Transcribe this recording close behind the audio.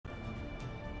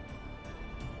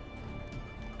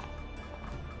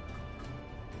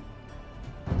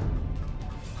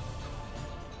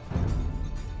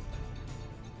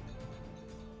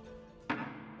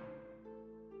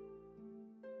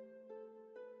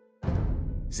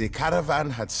The caravan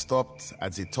had stopped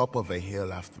at the top of a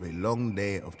hill after a long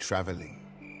day of traveling.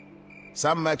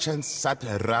 Some merchants sat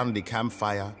around the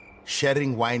campfire,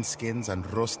 sharing wineskins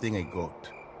and roasting a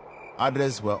goat.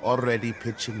 Others were already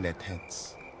pitching their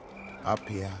tents. Up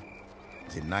here,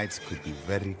 the nights could be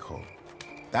very cold.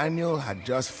 Daniel had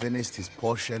just finished his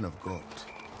portion of goat.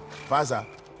 Faza,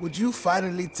 would you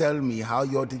finally tell me how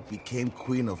Yodit became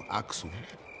Queen of Aksum?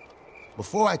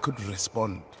 Before I could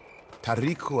respond,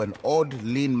 Tariku, an old,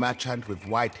 lean merchant with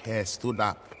white hair, stood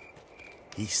up.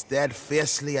 He stared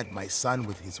fiercely at my son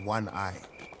with his one eye.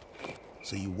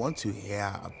 So you want to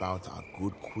hear about our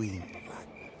good queen, lad?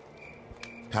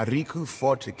 Tariku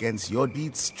fought against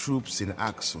Yodit's troops in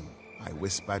Aksum, I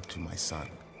whispered to my son.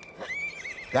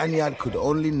 Daniel could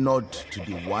only nod to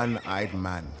the one-eyed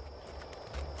man.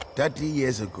 30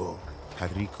 years ago,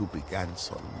 Tariku began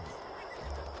suddenly.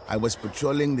 I was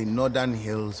patrolling the northern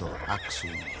hills of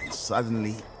Aksum, and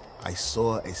suddenly I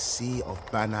saw a sea of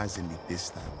banners in the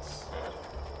distance.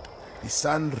 The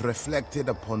sun reflected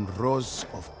upon rows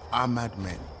of armored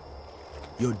men.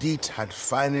 Yodit had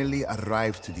finally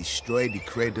arrived to destroy the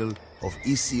cradle of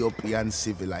Ethiopian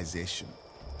civilization.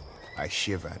 I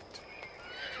shivered,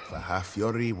 for her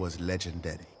fury was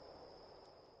legendary.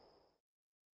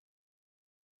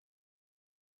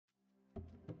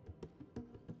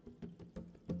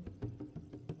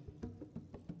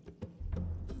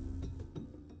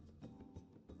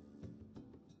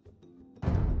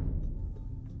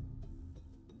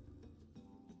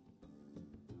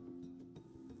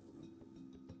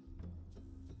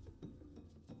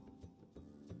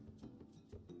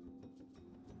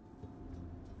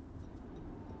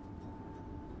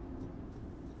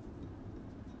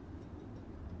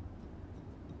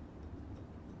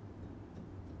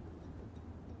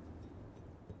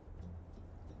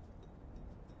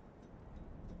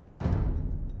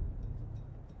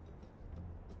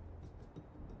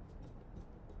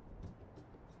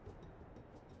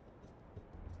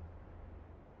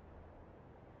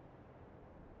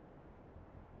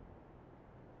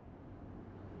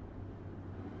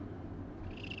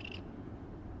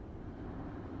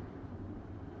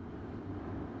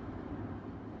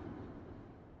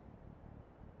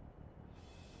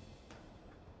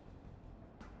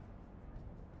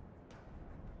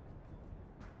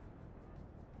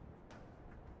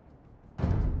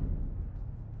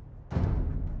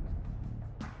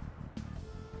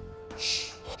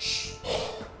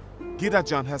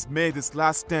 Gidajan has made his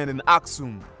last stand in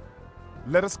Aksum.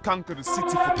 Let us conquer the city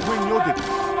for Queen Yodit.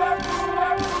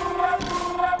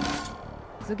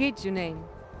 So geht your name.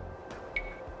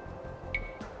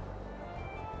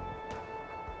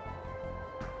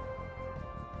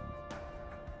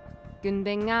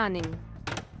 Gunbenganing.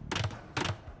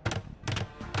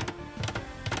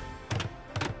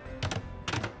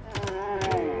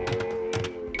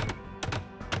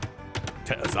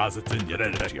 Teazazatin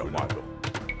Yeresh Yamago.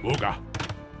 Uga.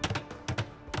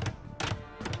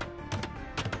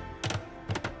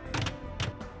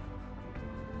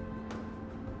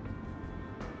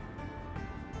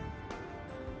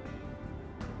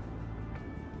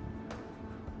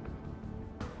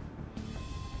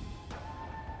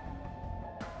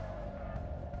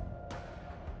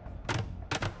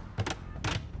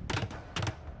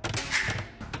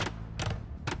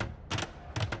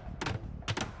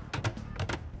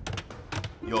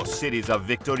 Your series of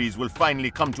victories will finally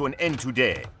come to an end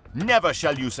today. Never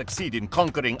shall you succeed in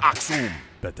conquering Aksum.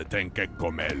 Better tenke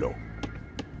comelo.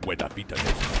 Weda vita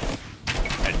desmo.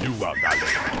 And you are gale.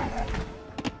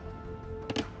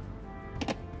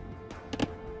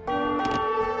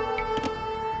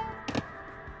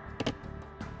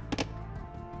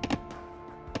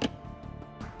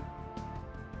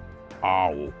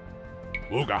 Ow.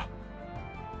 Uga.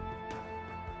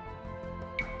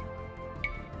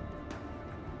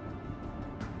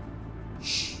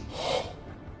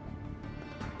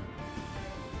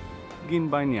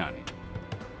 Ginbanyani.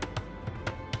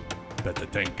 Better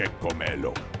tenke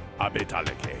comelo.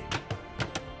 Abetaleke.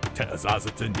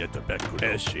 Teazazatin yetebeku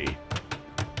eshi.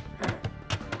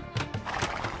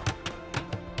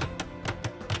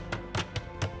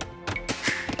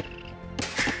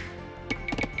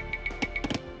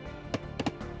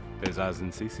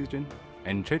 Bezazin Sisijin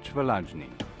and Chich Valajni.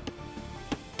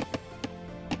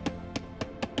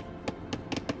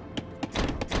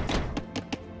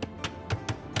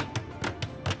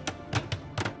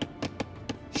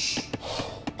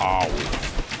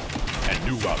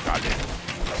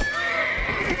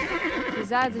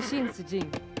 Bezazin Sijin.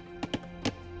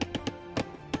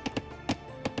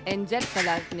 And Jet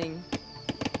Lightning.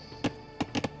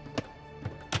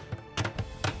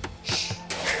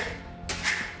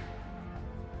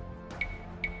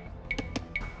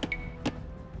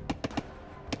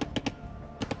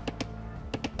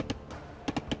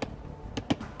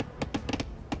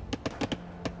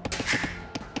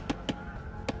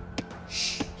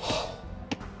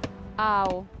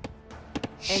 Au.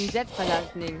 En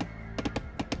jetverlating.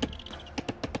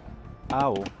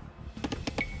 Au.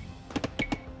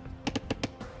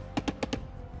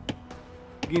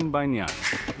 Gin Banyan,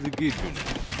 Zigidun.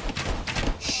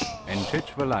 En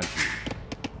Chech Velagni.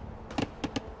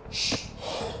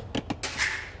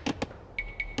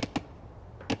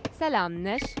 Selam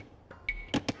Neş.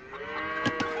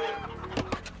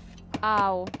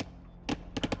 Au.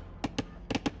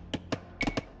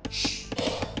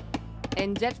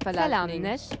 En jetverlating. Selam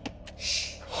Neş.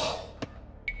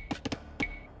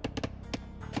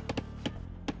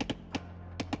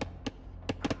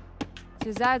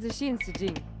 Sizazishin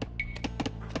Sijin.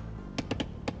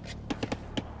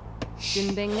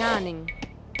 Günbenganing.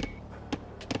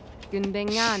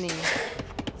 Günbenganing.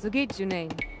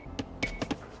 Zugitjunain.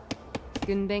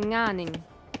 Günbenganing.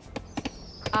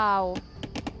 Au.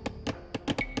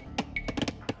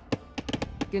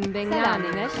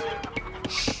 Günbenganing. Neş.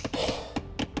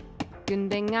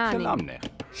 Günbenganing. Selamne.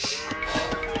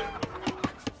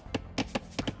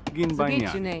 Gin Banyan.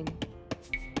 Zugitjunain.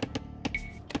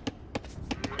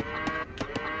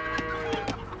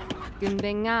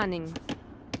 Günbenganing.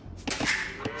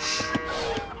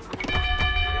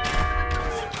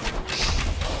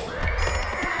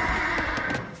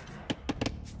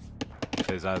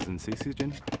 Bezazin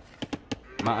Sisijin.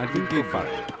 Maadin Gifar.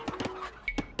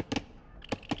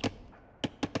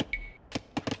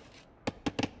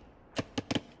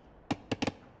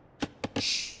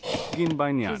 Gin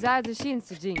Banyan. Sizazishin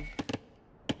Sijin.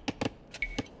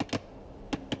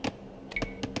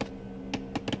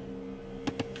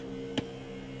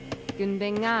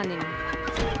 Günbenganing.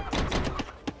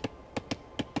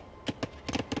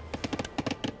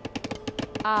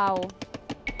 Au.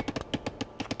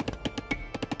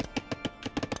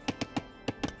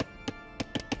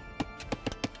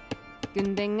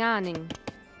 Günbenganing.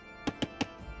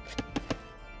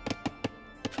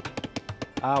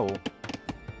 Au.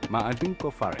 Maadin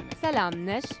Kofarine. Selam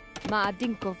Neş.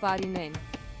 Maadinko farinen.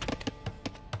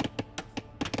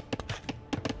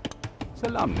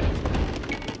 Selamne.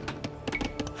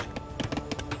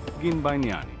 Gin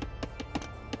Banyani.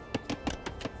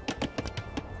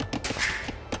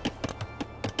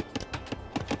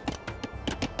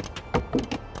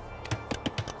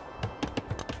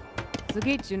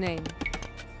 Zugitjunain.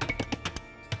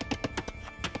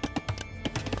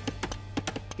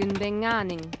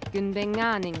 Günbenganing.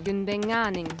 Günbenganing.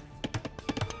 Günbenganing.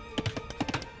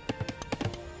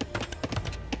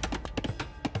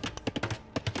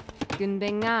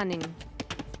 Günbenganing.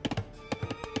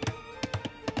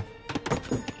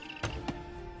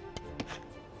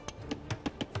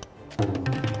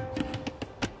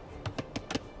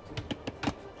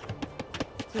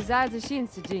 Sizazishin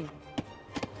Sijin.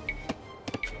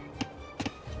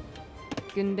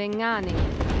 Günbenganing.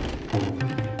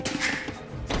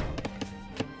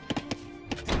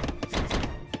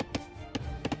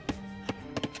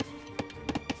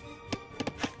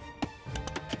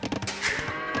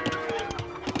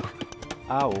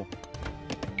 Au.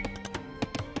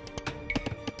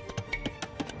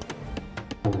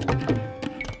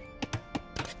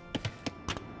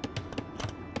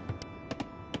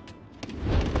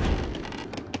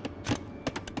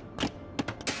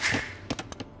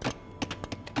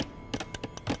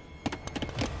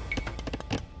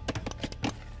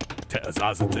 Te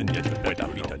azazatin yet weda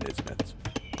vita nismet.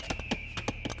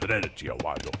 Credit your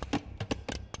wado.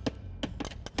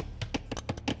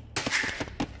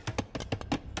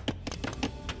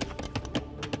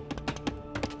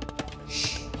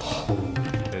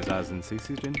 Bezazin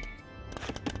Sisijin.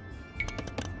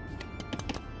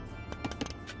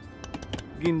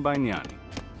 Gin Banyani.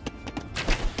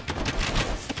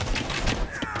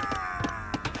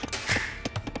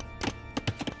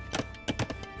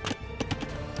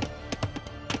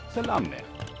 Selamne.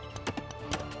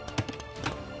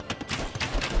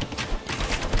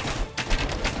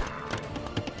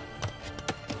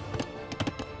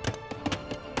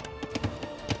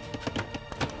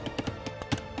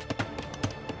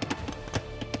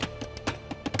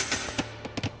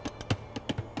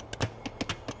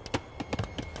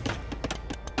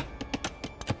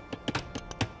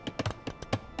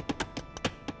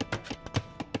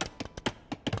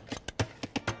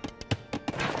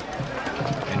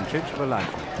 Chich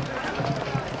Velagni.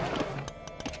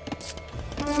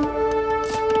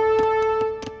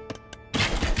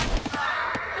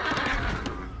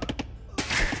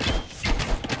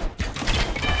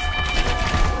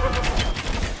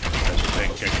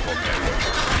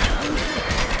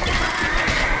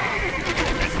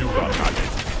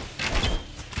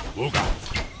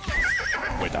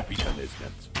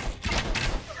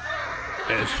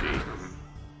 Eshi.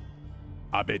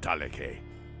 Abetaleke.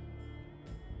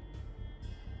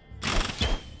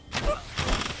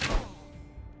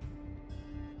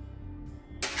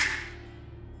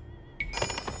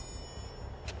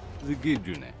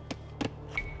 Zigijune.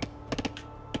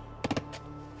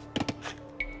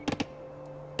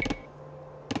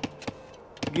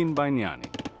 Ginbanyani.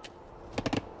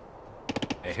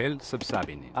 Ehel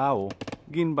Subsabini. Ao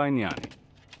Ginbanyani.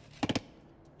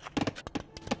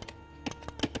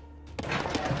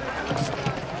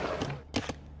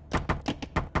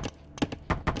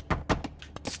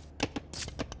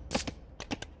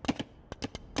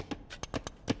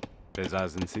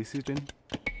 Bezazen Sisitin.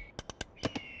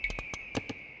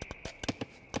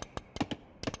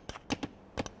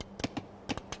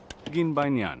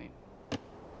 Ginbanyani.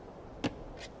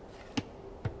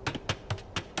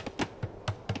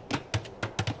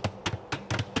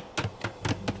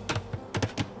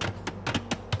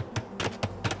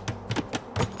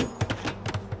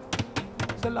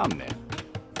 Salamne.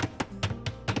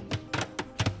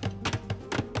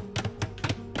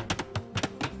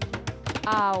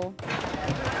 Au.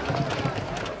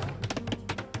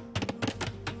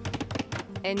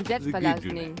 Enjet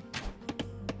verlažning.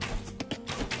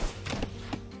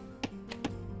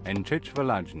 Enchech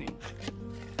Valajni.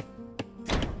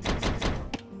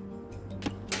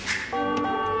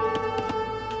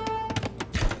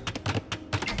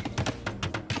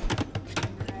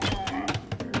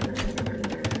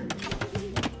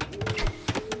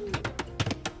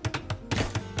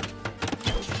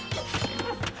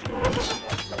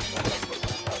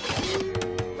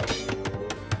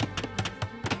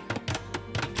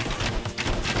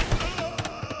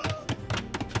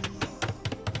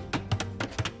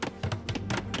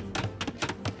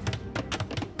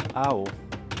 Ao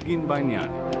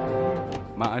Ginbanyani.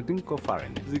 Maadinko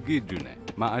Farine. Zigijune.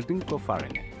 Maadinko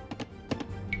Farine.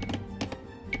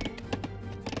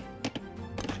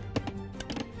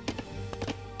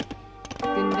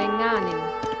 Gunbenganing.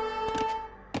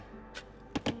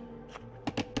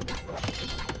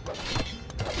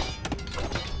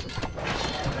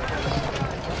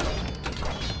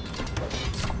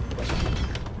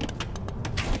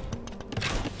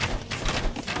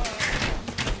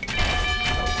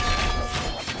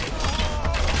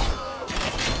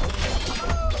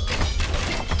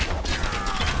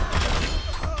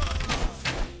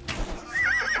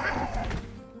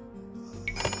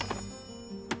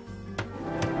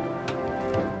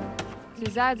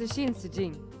 Zaze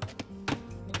Shinsijing.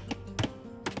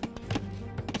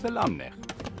 Salamne.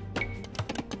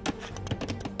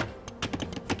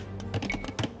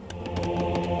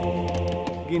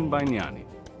 Ginbanyani.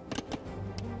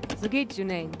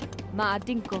 Zagitjunain.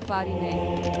 Maadinko farine.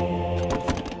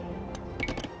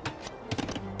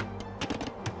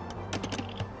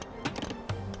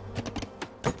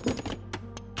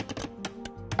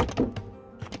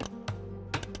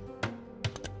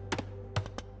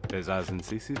 Bezazen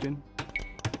Sisitin.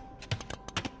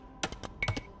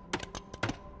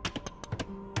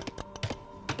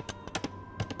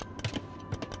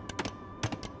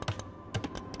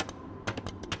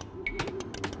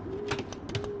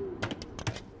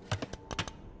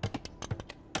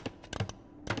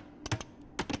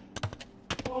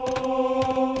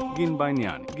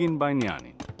 Ginbanyani.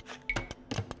 Ginbanyani.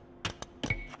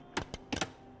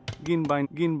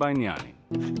 Ginbanyani.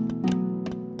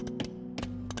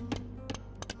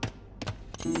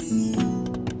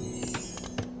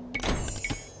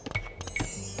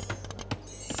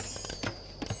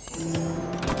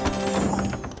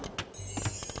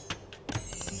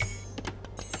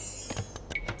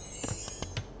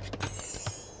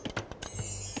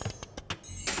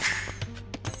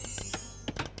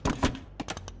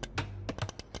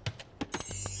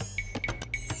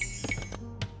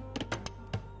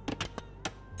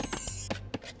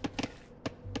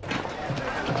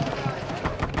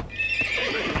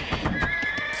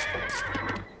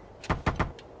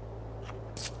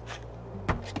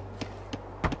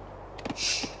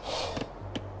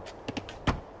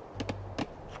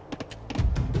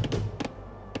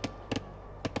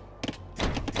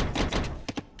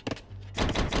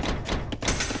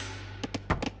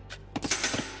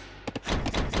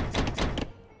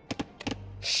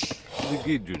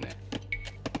 Zigijune.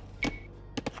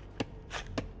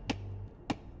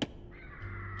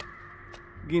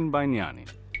 Ginbanyani.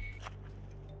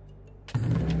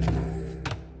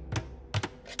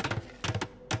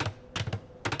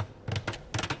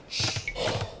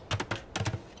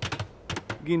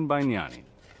 Ginbanyani.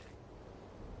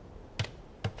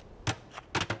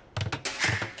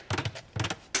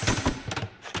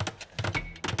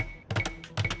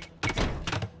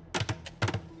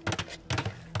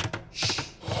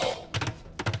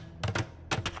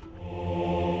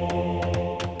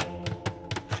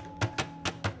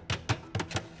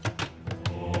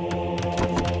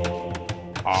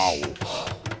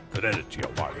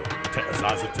 Ertiawalo,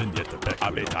 Teazazatan Yetapek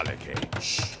Abetaleke.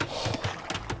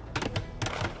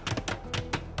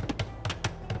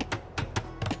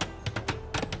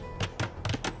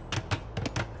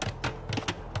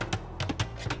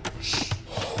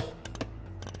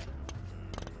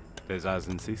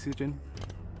 Bezazen Sisijin?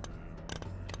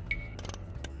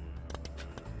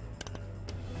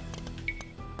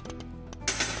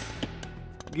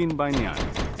 Gin Bainyan.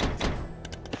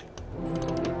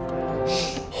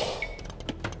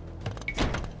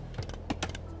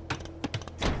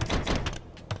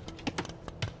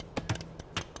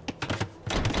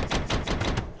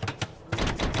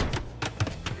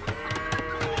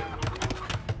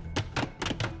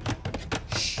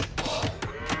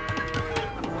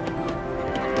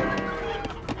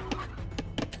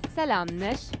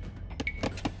 Selamneş.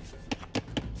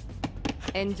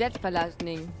 Enjet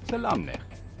Falajning. Salamnech.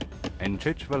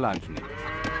 Enchech Valajni.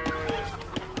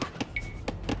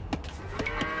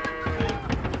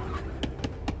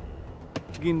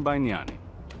 Gin Bainyani.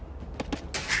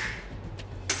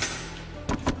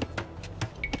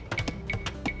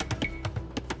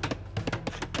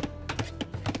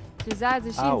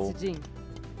 Tuzaze Shinsijin.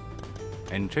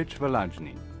 Enchech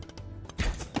Valajni.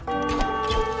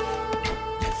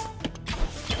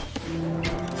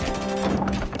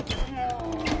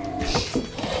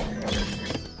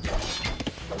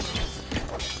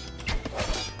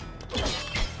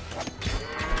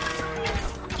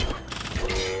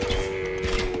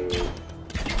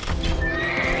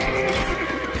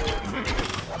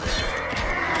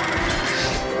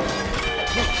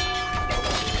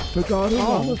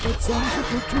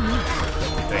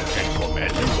 Tenken come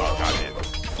lua ganin.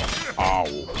 Au.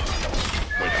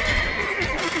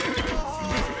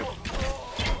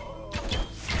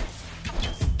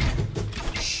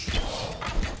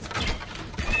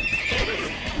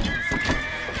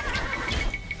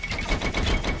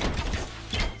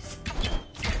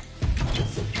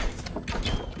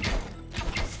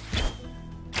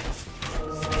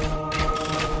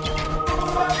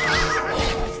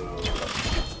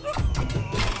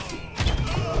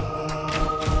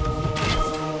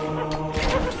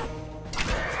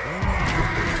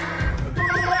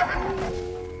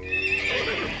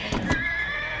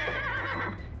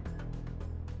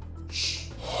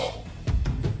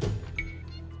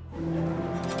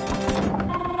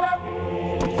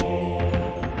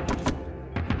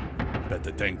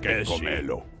 Tenken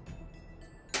comelo.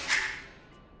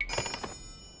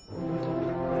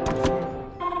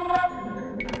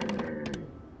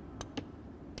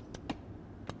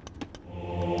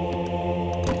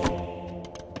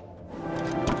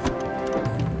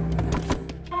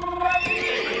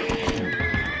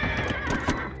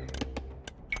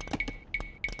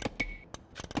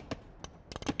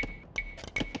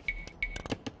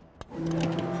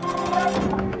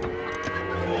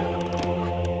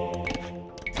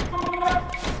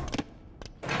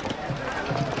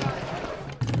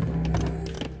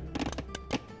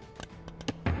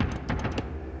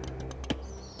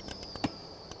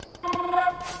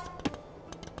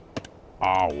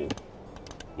 Au.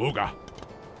 Uga.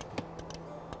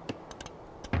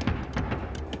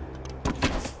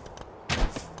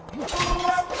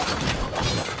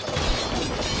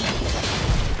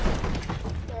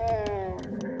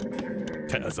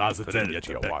 Teazazatan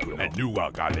Yetiowalu and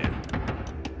Nua Galin.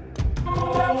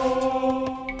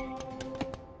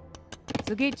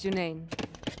 Zugitjunain.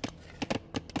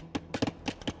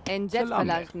 Enjet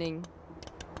Falajning.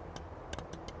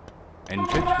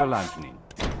 Enchech Valajni.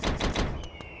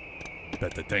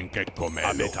 Pete tenke come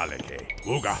abetaleke.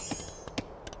 Uga.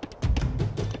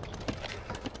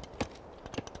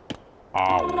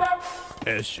 Au.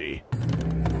 Eshi.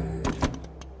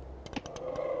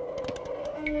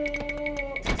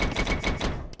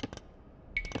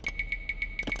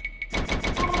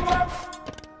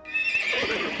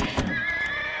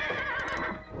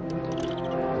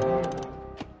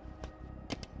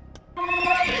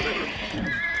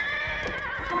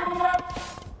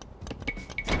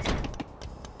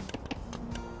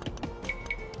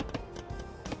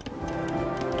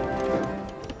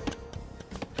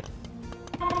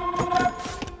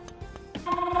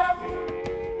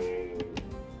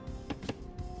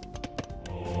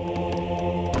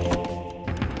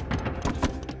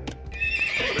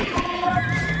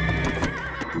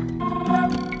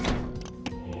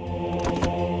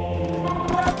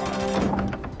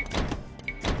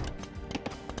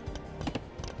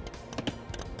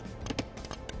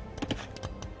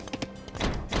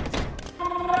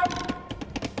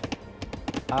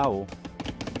 Au.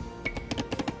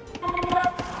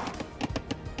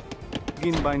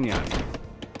 Gin Bainyan.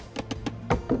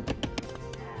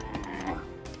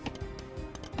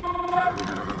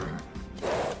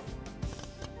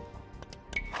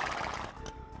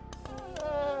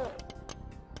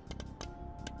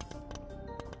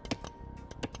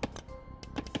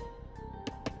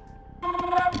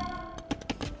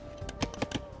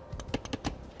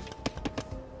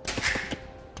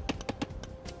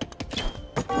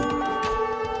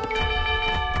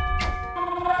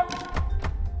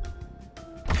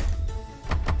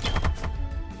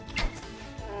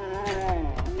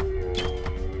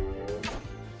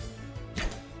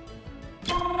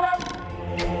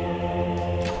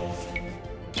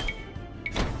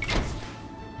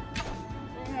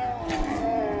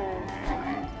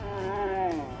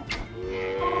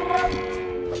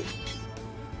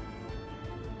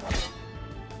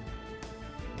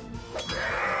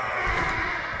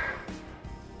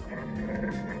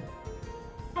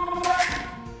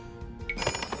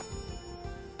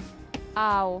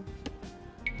 Au.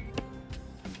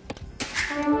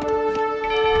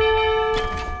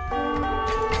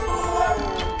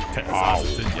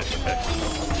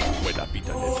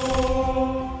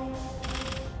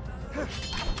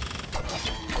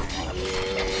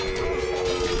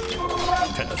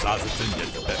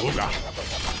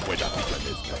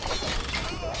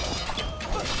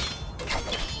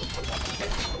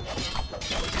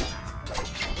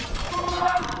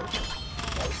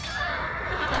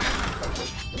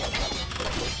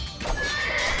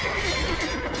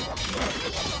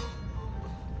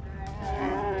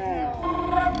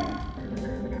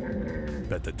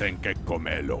 Tenke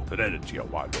komelo, tredecia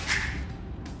walo.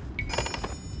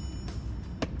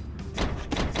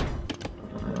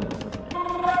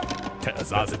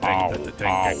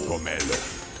 Tenke komelo.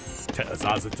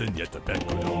 Teazazatin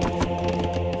yetabeklo.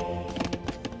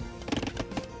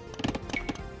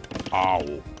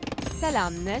 Au.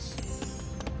 Selam Neş.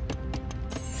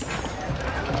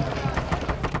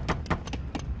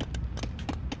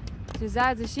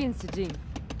 Tüzazi Shin Sijing.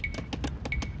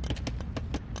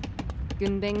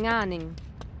 Günbenganing.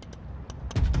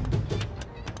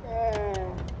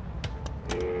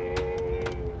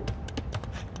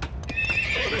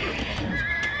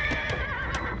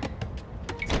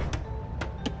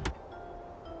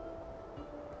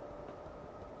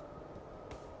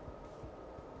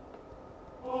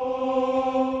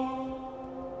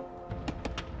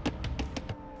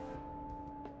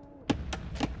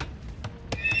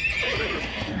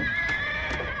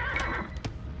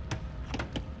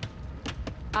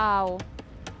 Au.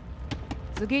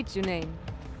 So geht Junain.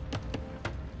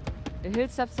 Der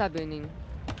Hilsab Saböning.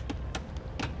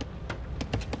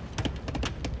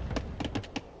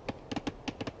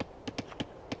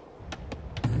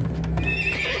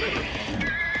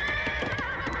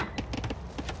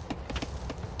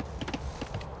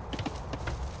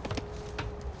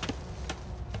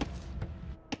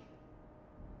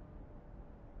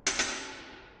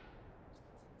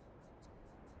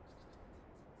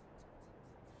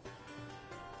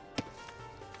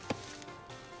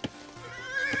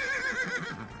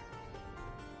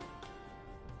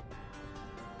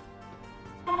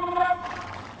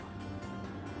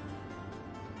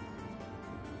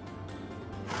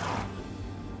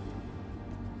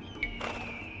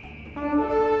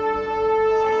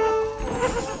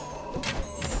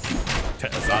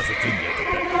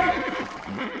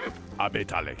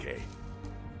 Abetaleke.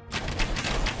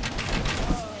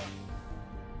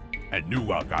 And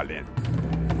Nuwa Galen.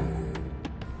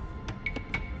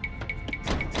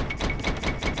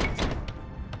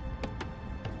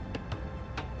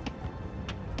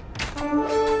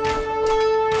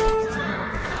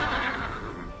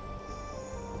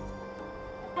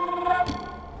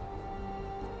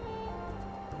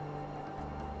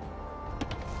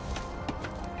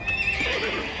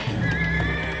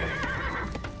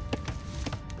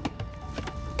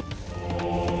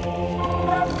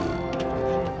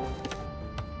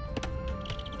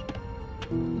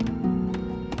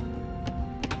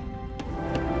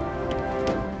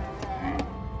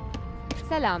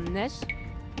 Selam Neş.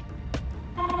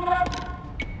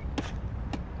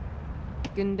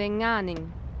 Günbenganing.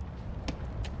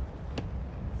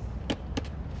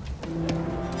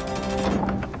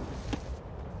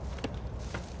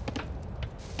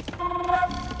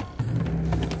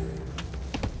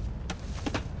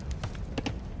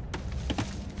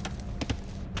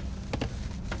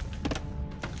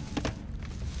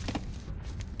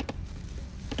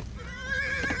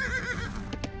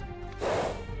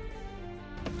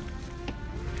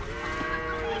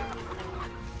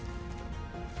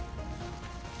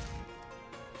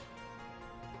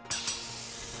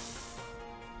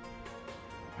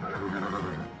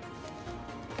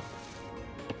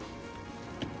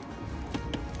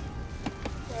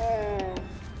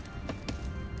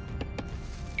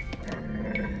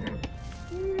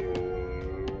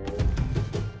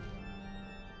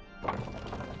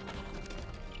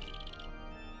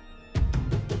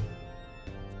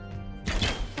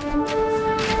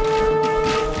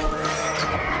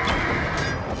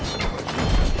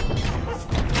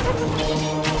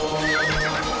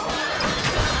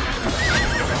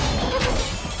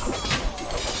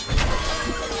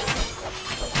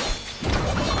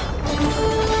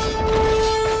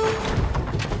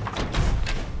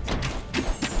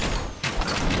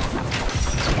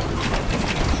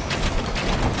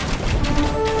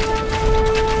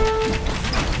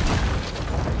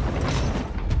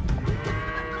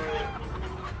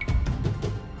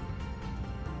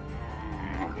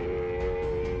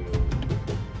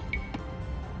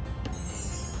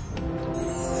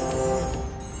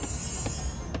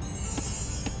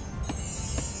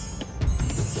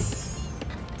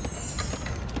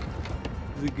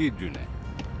 Zigidjune.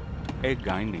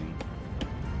 Egaining.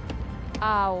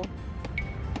 Au.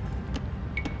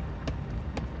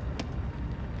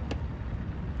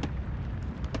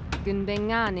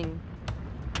 Gunbenganing.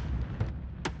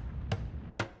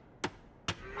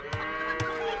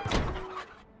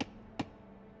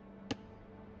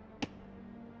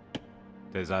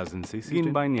 Tezazen Sisi.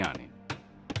 Ginbanyani.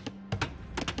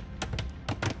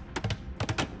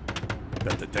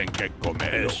 Tätä tenke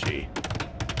komeeshi.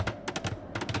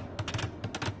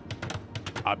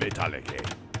 Abetaleke.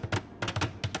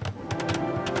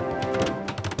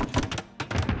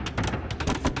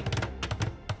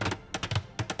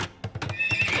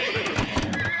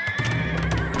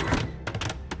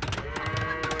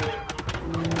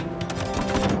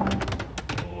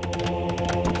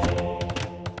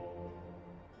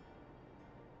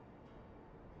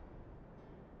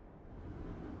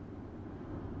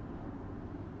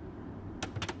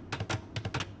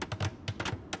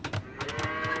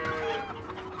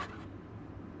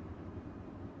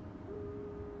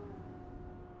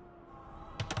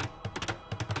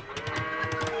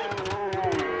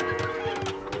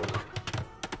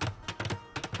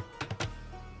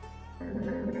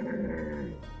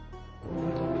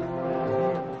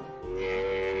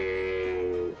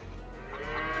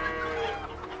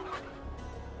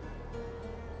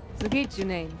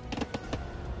 Zgidjunain.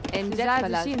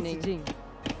 Enjazalashing.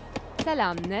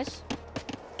 Salam Nesh.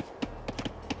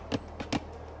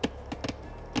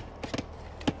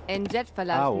 Enjet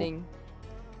Falashning.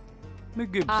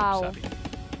 Megib Au. Sabi.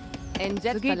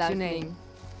 Enjet Falashning.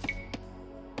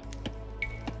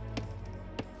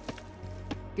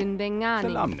 Gunbenganing.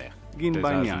 Salamnech.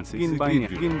 Ginbanyan.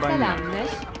 Ginbanyan. Salam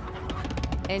Nesh.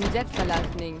 Enjet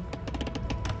Falashning.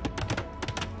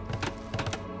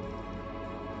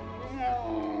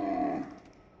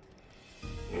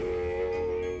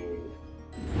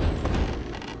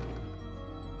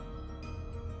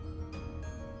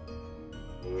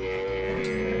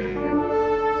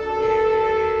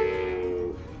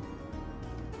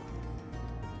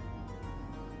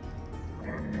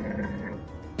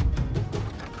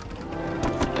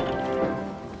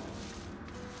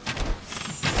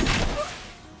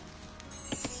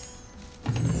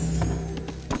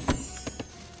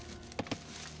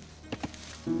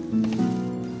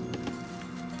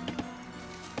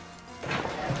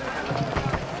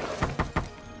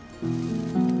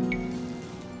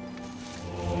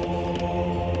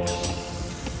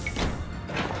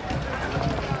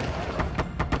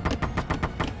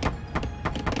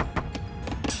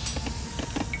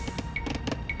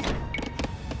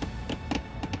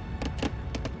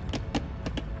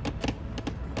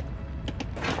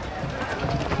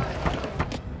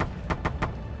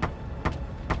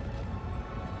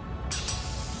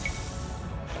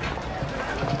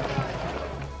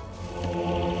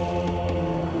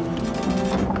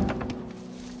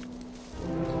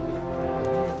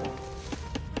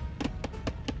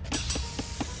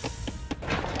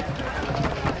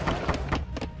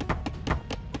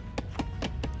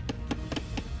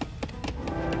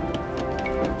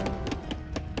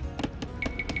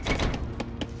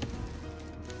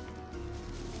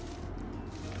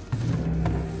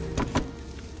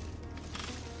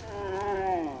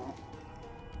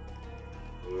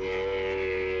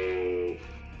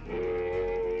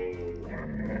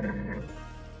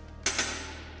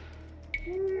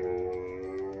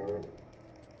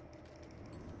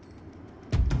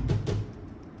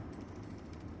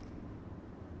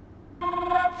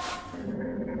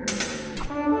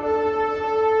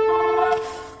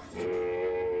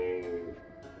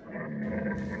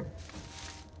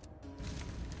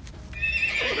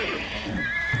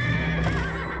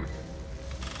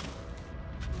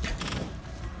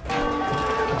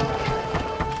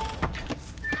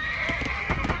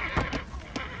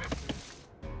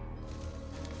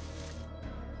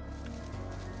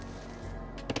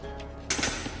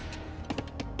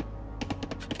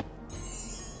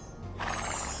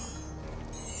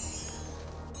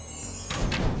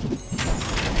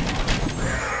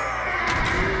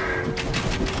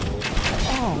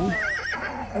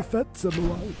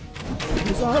 Samurai.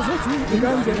 Misazati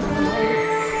Ganze.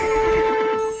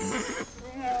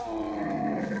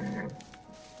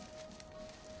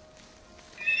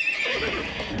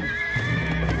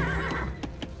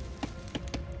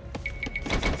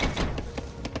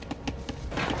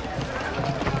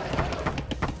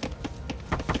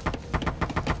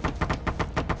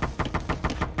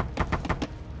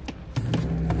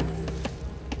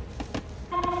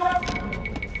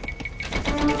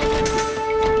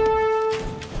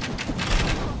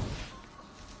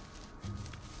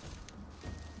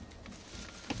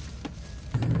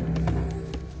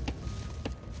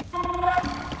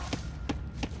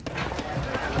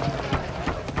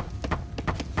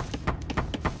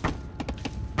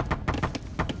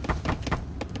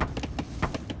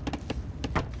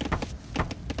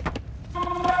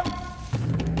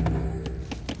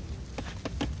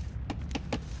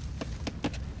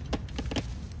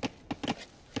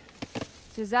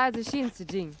 Tizazi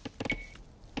Shinsijing.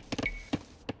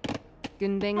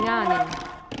 Gunbenganing.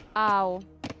 Ao.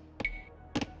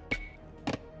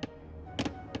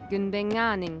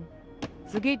 Gunbenganing.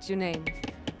 Zugijunain.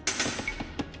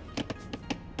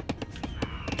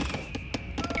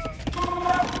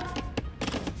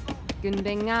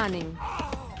 Gunbenganing.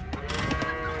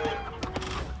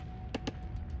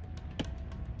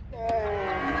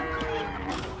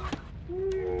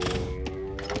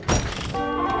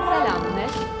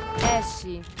 Selamnesh.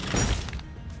 Eshi.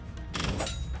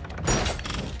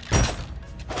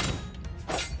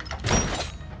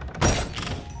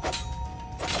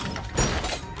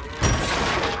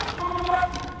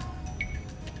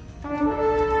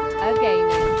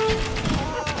 Againing.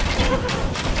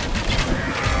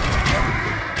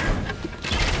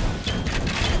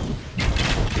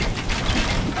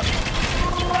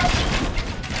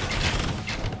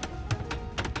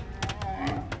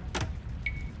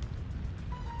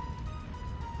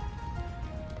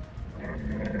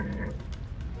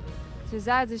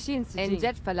 Tizazi Shinsijing.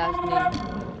 Enjet Falashning.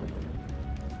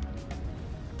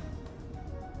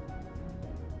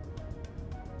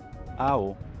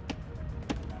 Ao.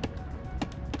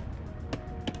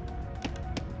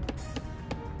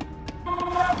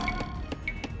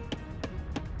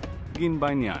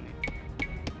 Ginbanyani.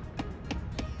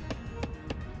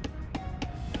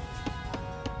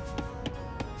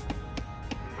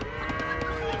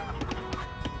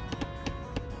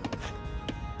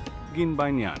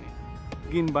 Ginbanyani.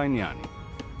 Ginbanyani.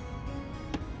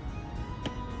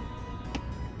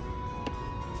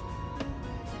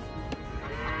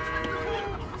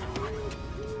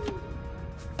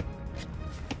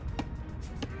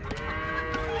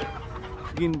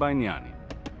 Ginbanyani.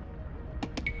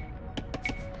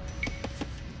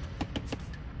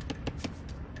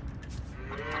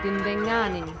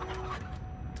 Gunbenganing.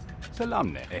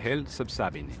 Salamne ehel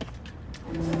sabsabini.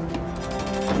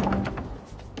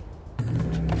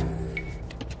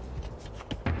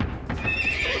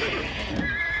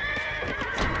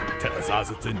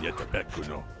 Teazazatin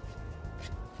yetebekuno.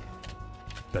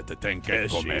 Betetenke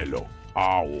komelo.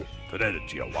 Ao.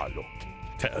 Terediawalo.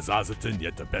 Teazazatin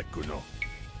yetebekuno.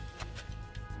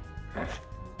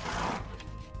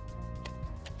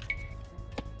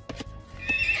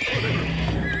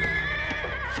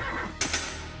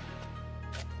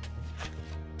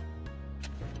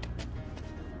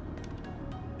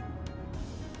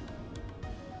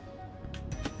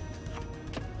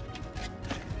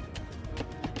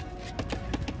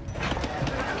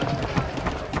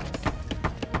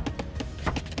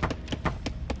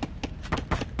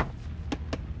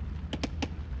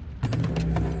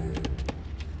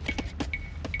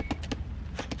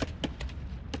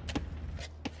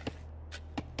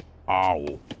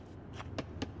 Au.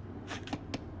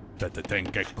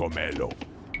 Tetetenke komelo.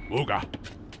 Uga.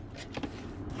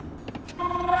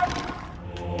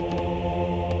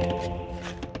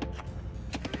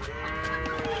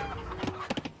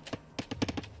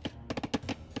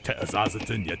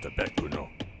 Teazazatin yetebekuno.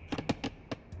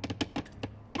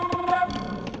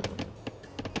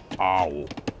 Au.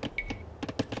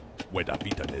 Weda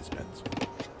vita nesmens.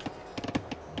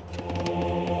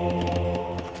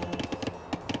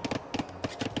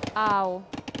 Au.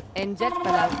 Enjet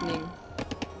Falashning.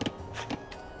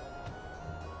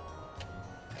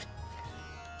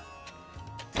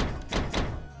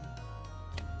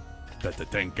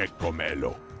 Tetetenke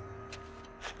komelo.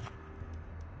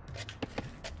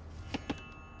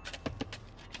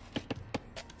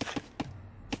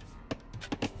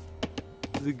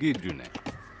 Zigidjune.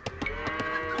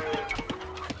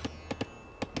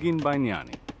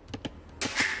 Ginbanyani.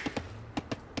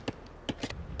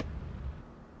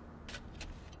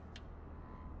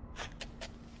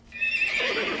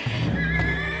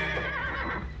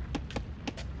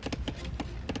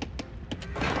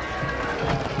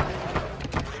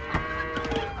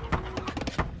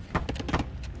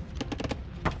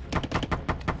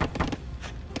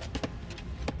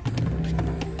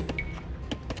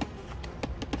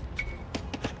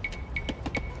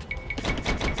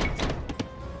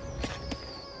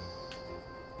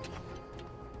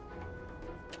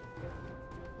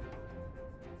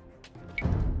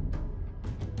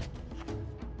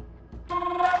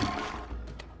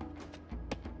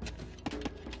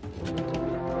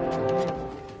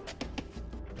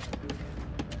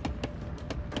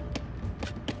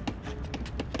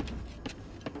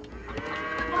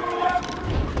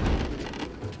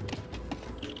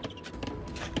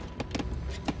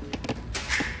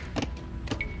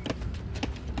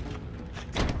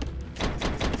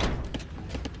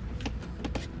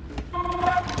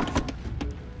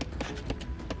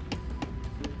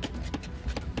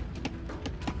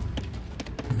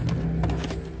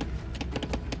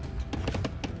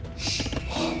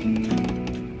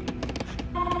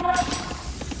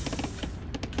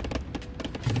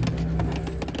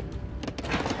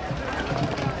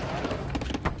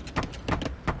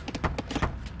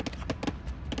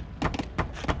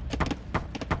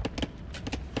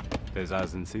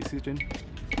 Bezazen Sisijin.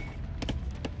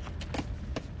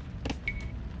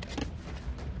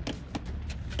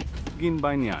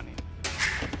 Ginbainyani.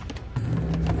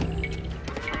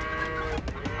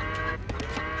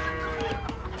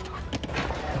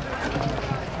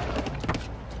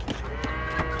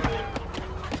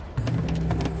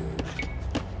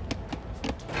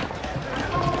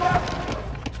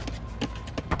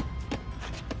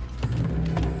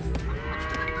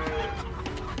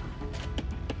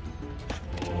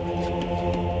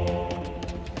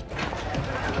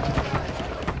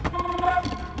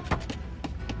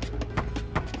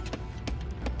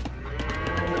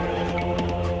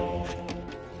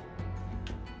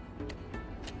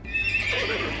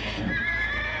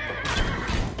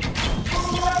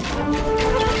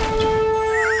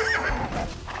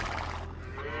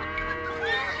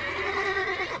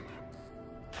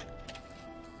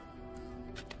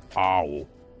 Au.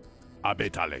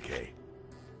 Abetaleke.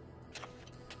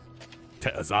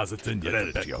 Teazazatin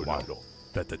yetebekuno.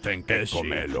 Betetenke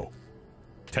komelo.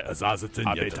 Teazazatin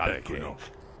yetelekuno.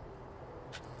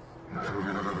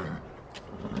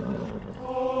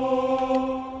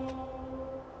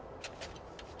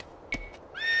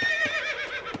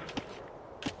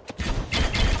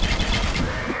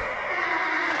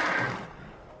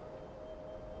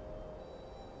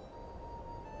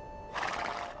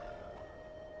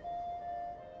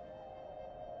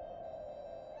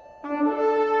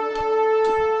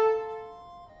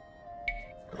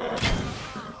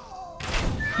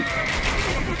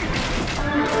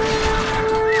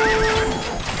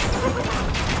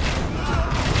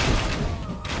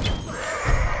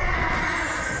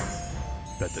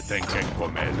 Betetenke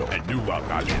komelo. Enua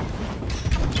galin.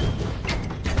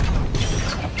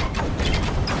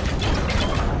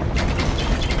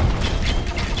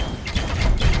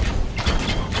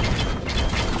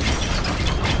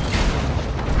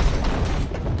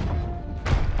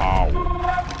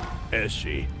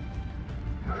 Eshi.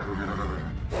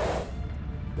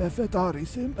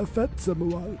 Befetarisim Efet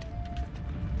Samuel.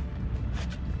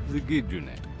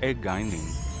 Zigidjune. Egainin.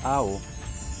 Ao.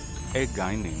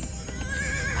 Egainin.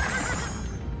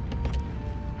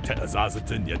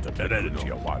 Teazazatin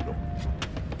yetebekuno. Walo.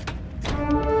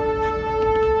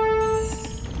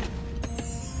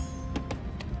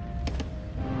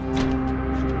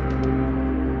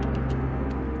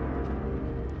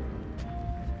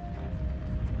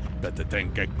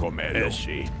 Betetenke komelo.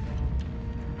 Eshi.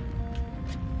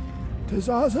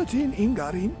 Tezazatin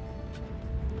Ingarin.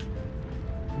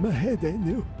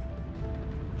 Mahedenu.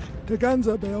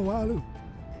 Teganza Beowalu.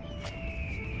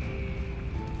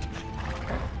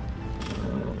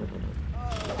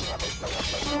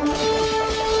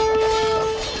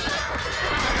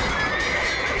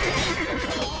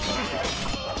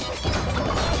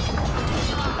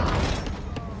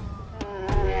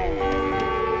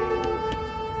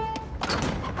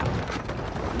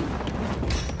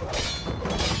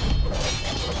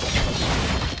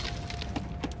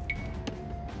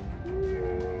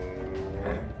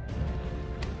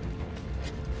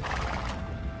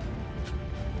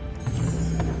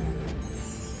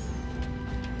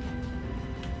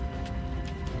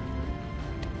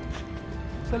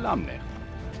 Salamnech.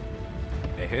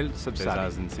 Ehel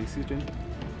Bezazen Sisijin.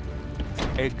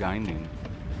 Egainin.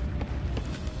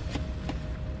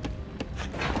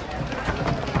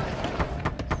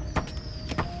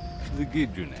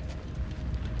 Zigidjune.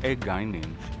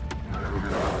 Egainin.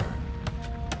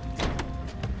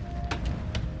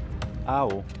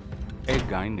 Ao.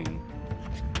 Egainin.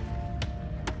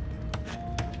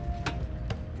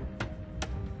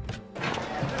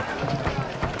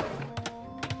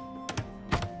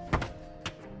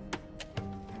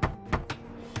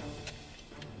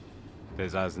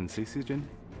 Bezazen Sisijin.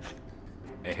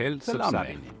 Ehel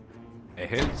Sabsabini.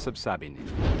 Ehel Sabsabini.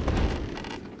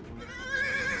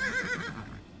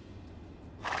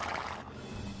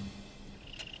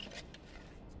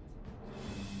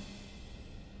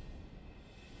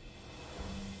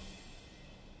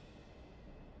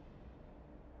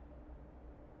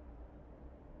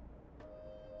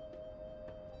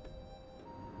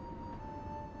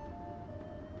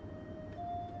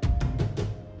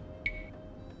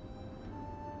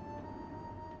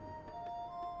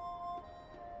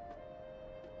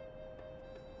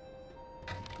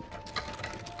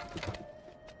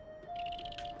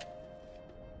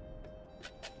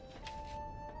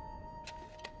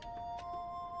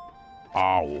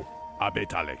 Au.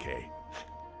 Abetaleke.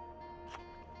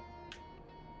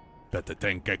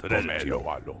 Betetenke komelo.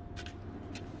 Walo.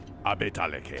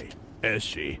 Abetaleke.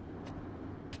 Eshi.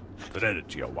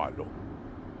 Walo.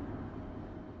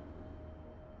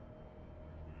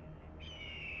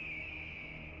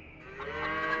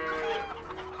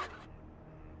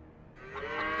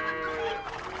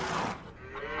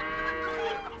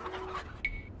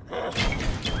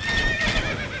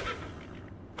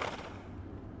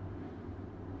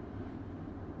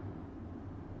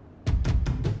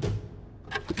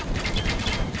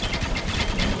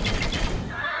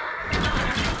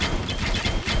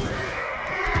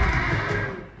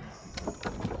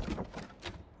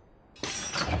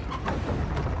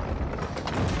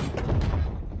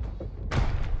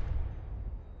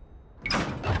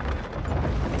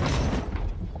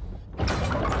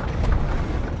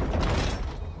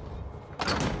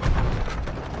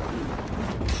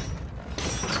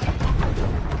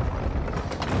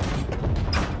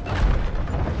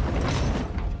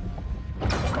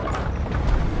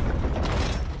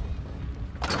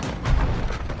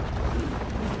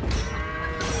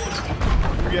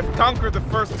 conquer the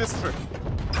first district.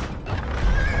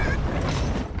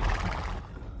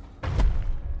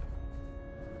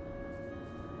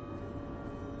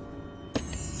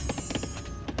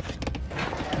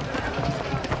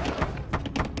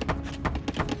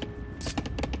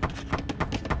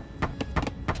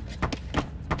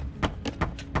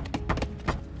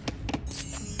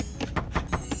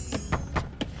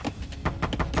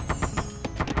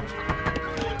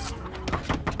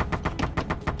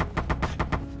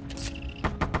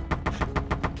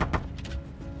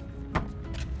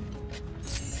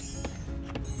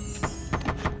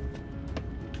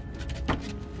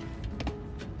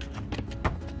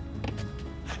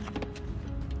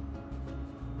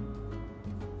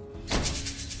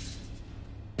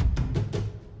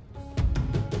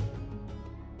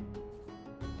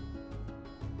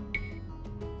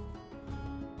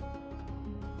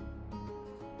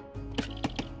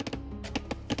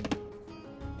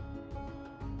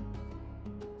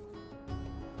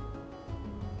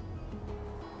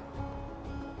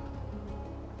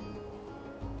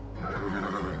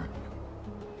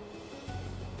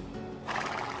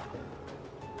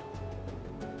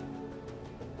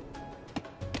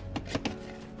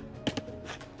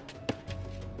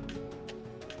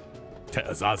 Te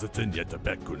azazatın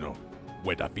yetebek kuno,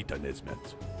 weda fita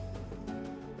nezmet.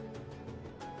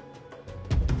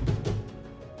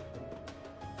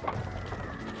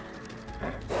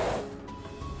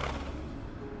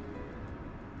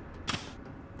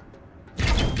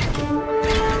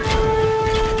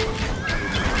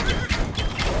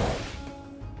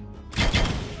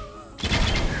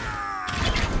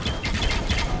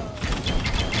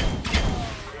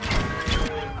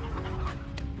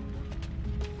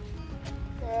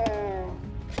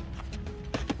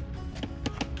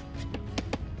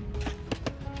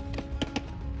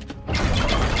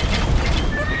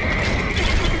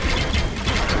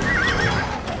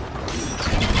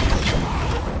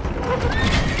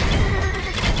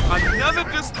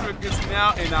 Another district is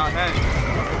now in our hands.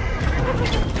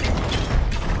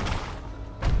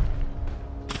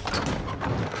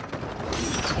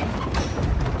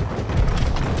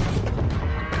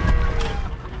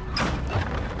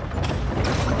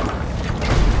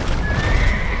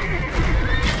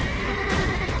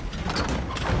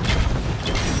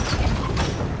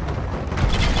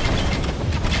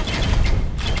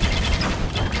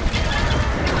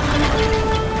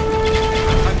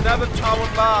 Another tower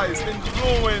lies in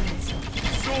ruins.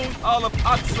 Soon all of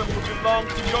Aksum will belong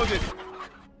to Yodit.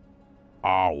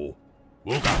 Ow.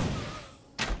 Wuga.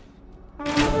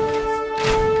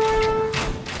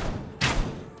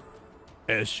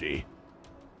 Eshi.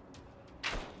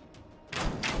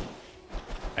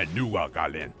 And Nuwa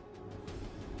Galen.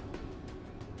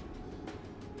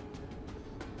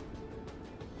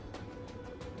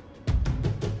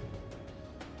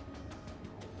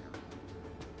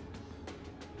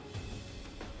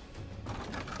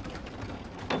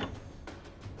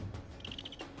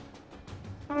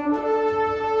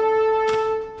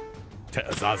 Te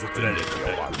azaza Trinity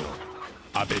Wano.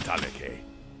 Abetaleke.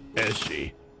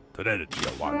 Eshi. Trinity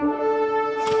Wano.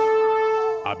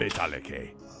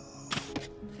 Abetaleke.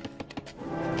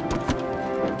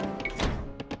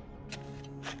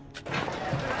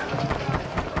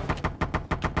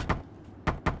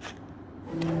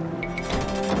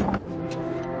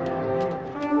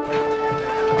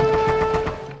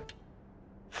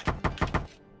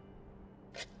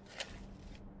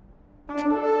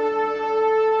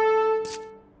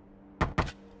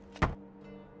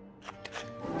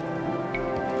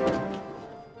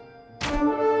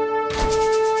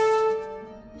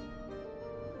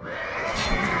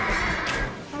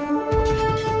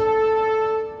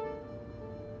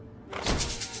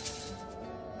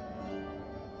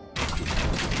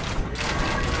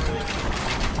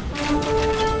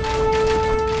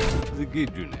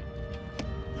 Gidjune.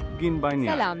 Gin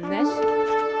Banya. Selam Neş.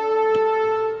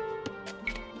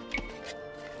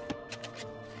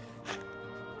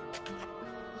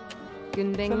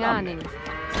 Günbenganing.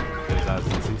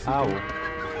 Au.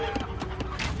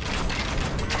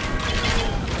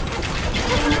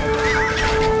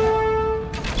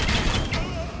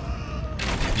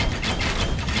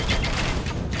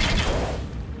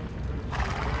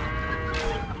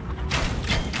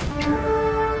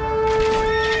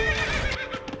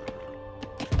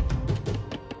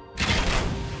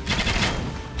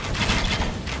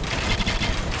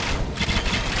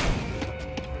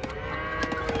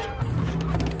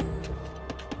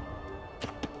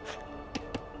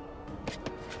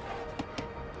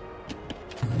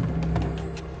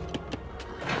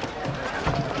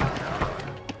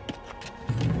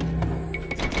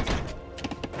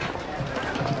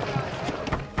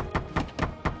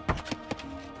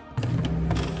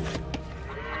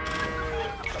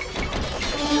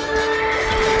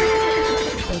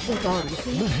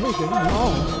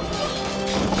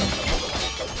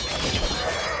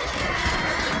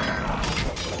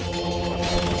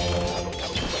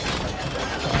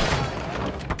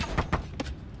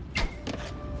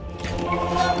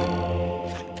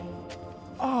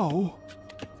 Au.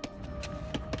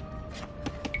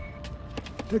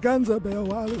 Taganza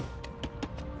Beowalu.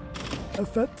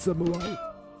 Afetsamual.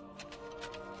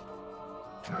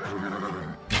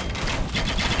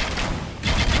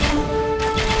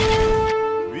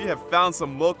 We have found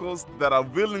some locals that are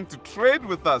willing to trade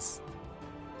with us.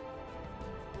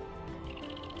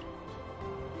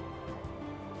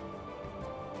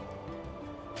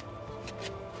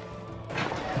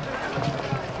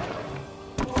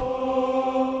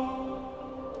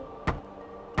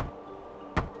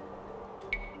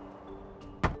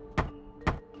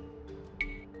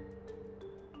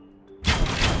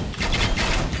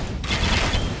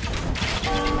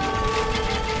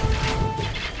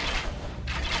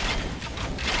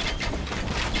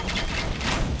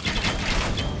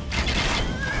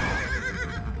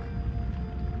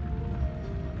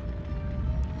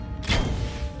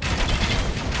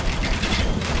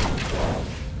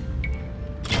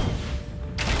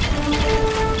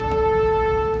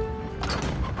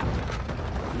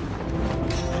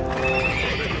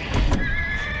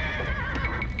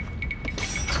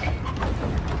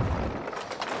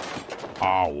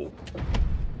 Au.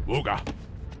 Uga.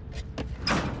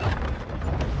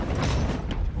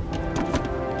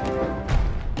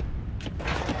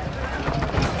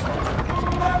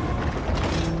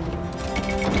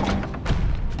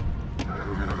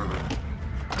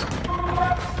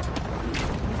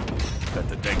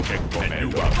 Tätä tekee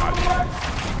komenua kallia.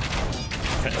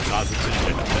 Tätä saa sitten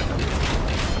tehdä.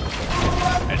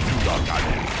 En nuua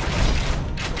kallia.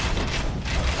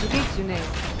 Begitune.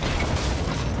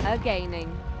 A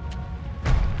gaining.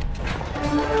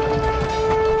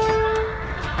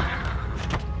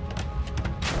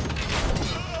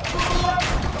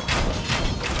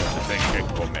 Tenke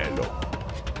komelo.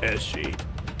 Esi.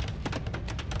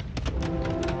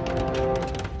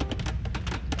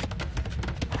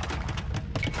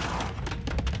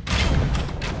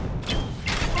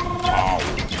 Au.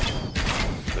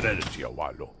 Reltia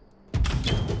walo.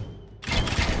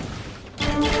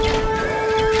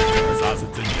 Sasa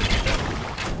tinje.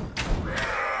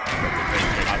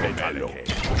 Tenke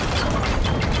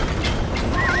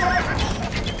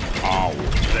Au.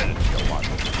 Reltia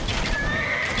walo.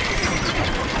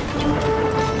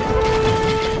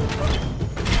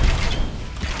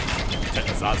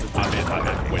 Sasa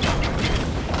abetale wena.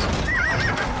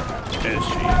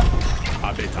 Eshi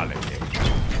abetale.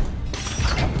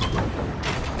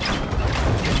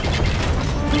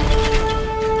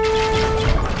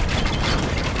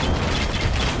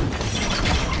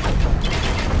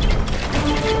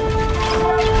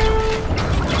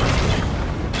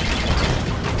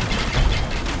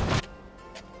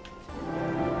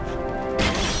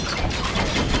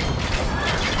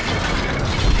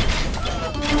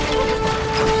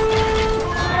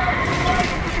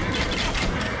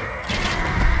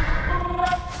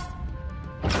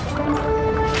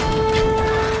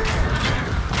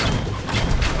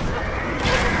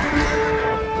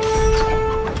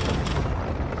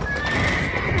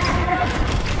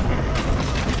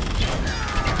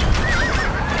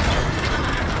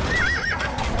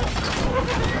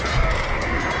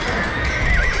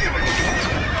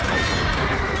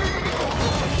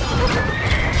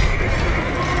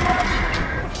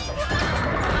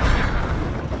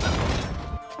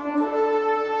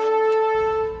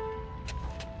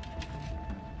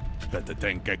 Tätä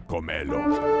tenke komelo.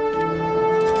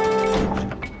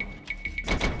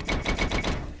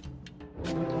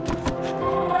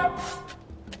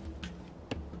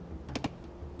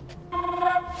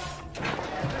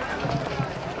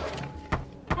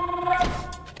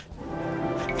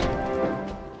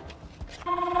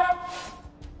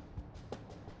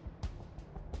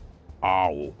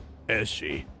 Au.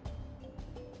 Esi.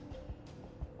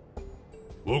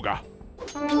 Uga.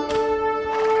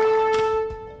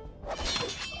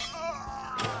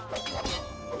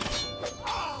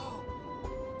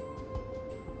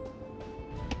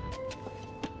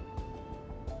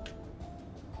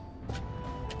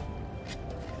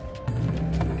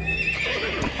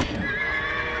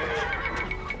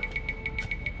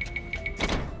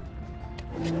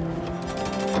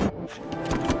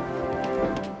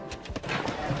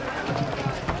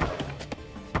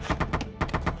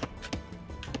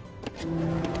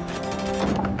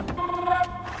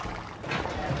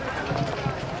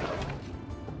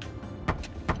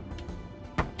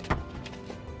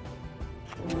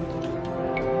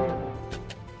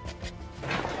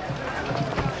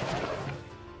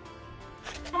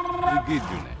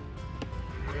 Gidune.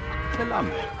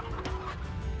 Telame.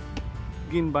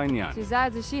 Gin Banyan.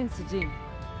 Tizazi Shinsijin.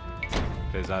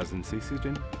 Pezazen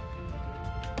Sisijin.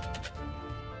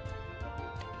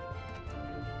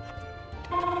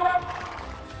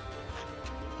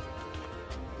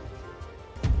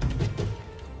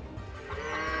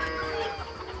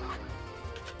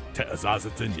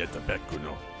 Teazazatin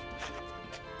Yetabekuno.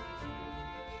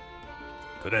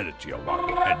 Credit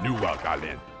Wago and New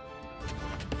Galin.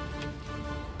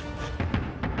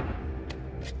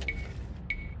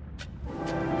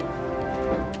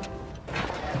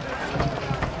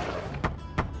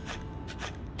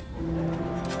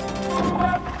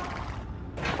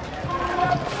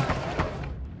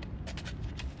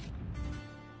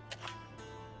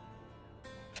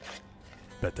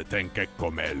 Petetenke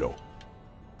Comelo.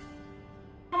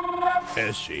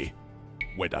 Esci,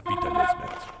 Weda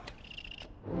Vitalismet.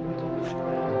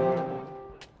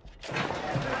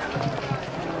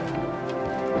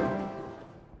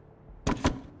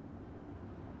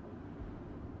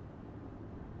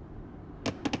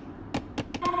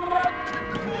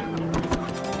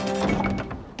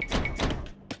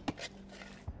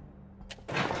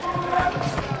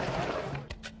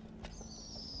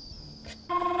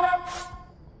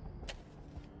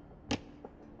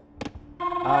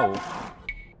 Ao.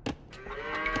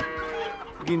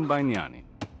 Gin Banyani.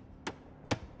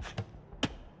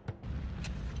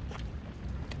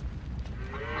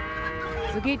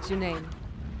 Zagitjunain.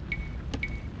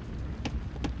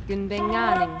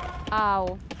 Gunbenganing.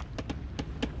 Ao.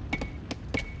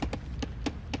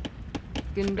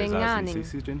 Pezazen Gunbenganing.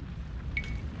 Sisijin.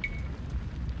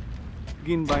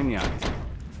 Gin Banyani.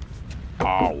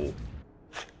 Ow.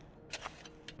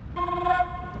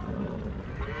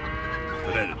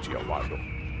 Credit Wago.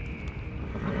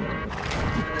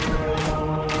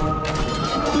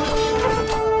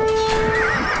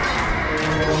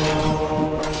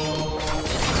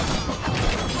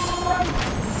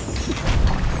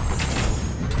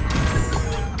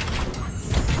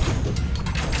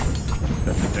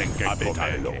 Petetenke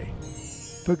Comelo.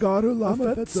 Fagaru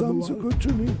Lama Samsu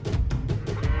Kuchuni.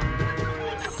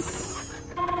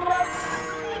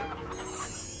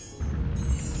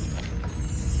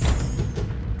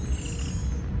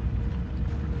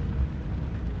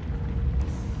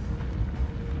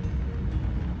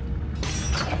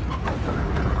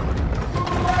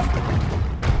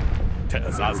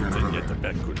 Teazazatin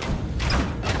Yetabekuno.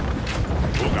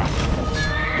 Uga.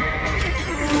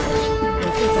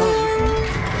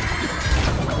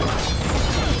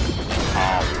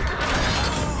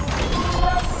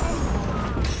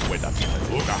 Weda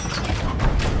Uga.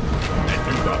 And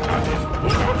you got Galin.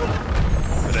 Uga.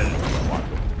 Credit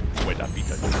Wago. Weda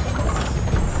Vitalismet.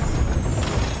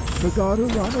 Fagaru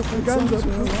Lama Faganza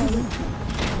Kuchuni.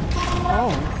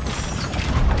 Oh.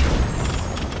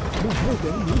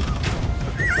 Mahedeni.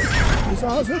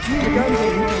 Tizazi Faganza.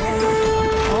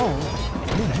 Oh.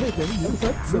 Mahedeni.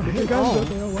 Faganza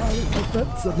Beawali.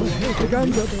 Faganza Beawali. Oh.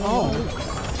 Faganza Beawali.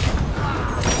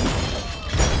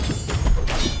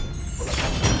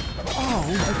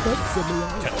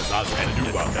 Teazaz and you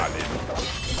got Galin.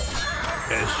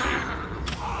 Esci.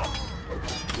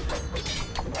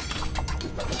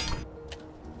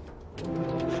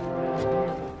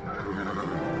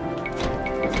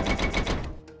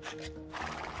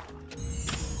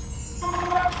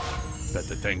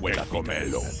 Petetenke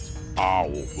Comelo.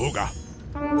 Ow. Uga.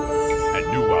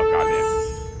 And you got Galin.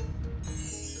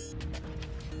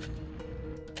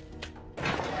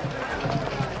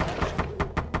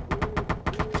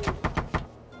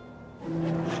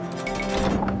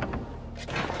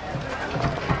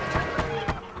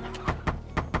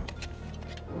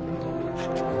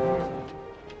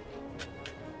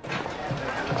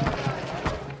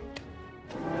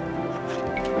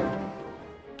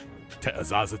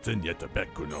 Teazazatin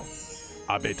Yetabekuno.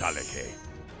 Abetaleke.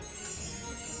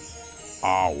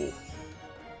 Ow.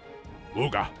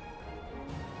 Uga.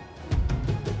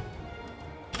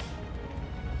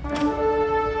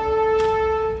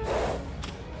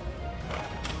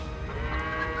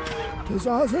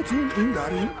 Tizazatin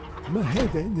Ingari.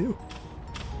 Mahedeni.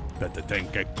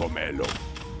 Petetenke Comelo.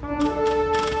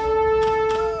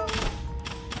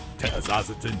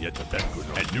 Teazazatin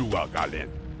Yetabekuno. And you are Galin.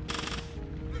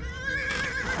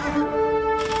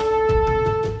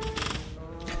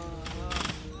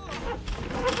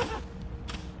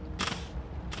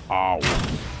 Ow.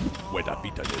 Weda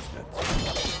Vitalismet.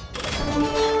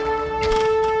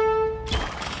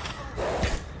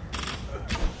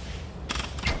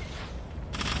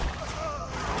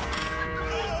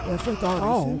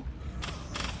 Oh.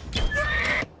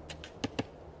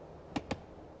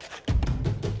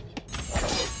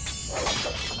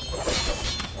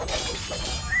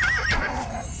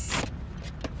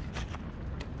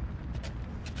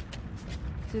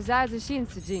 Tuzazi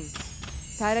Shinsijin.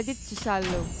 Taradit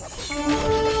Chishallo.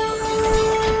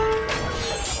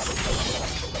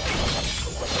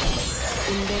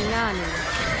 Indengani.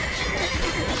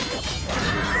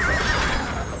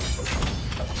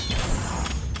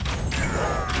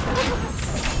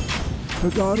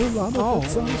 Pagano Lama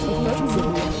Fetsans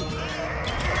Offensive.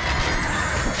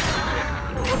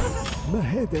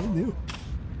 Mahedenu.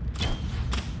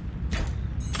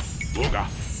 Buga.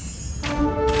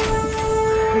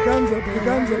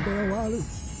 Paganza Beawalu.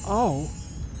 All.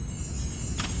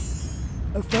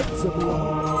 Offensive.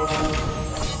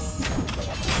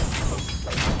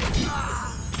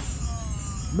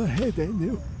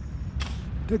 Mahedenu.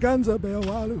 Taganza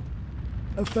Beawalu.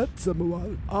 Offensive.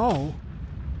 All.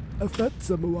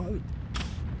 Offensive.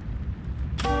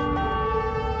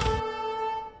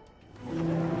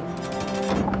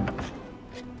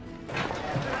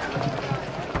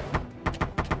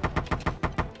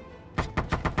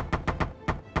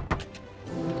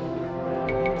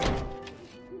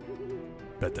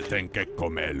 Petetenke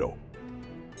komelo.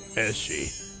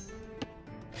 Eshi.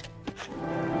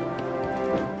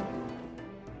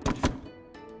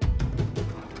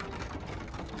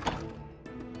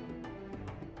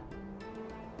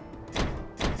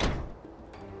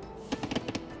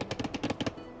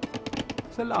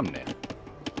 Salamne.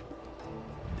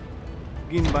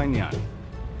 Ginbanyani.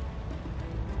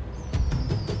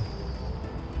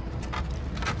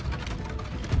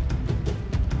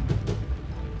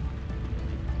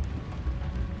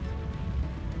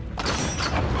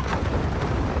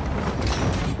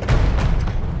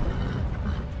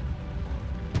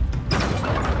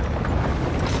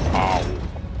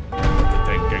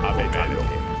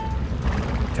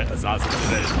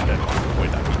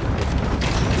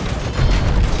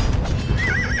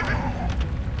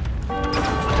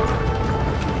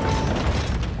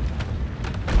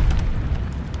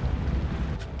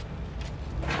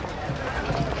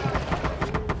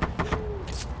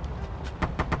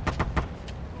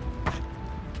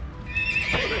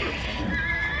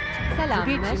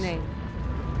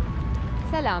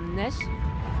 Salamnesh.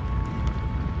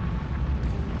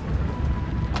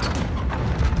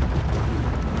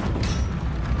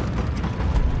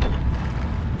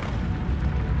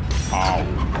 Au.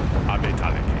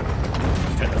 Abetaleke.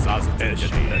 Telazaz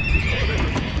Eshi.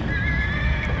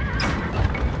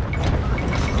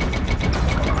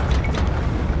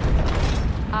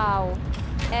 Au.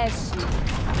 Eshi.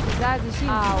 Zazi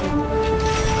Au.